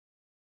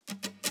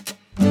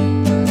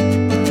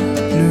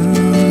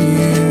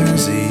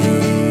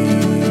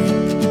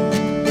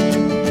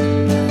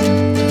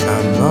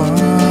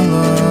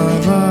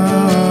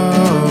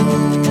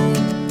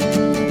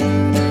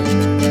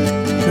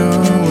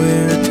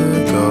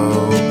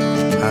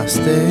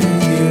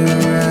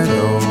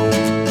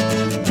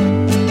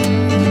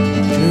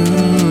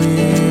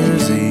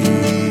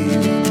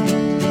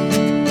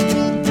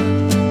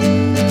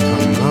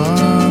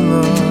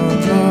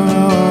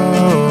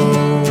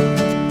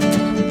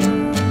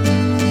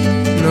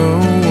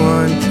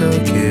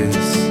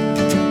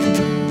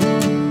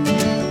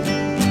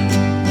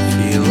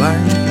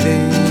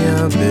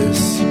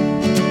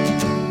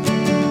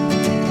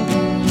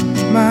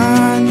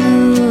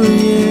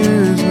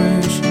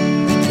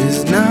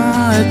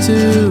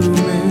to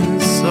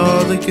miss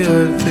all the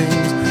good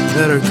things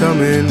that are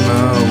coming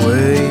my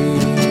way.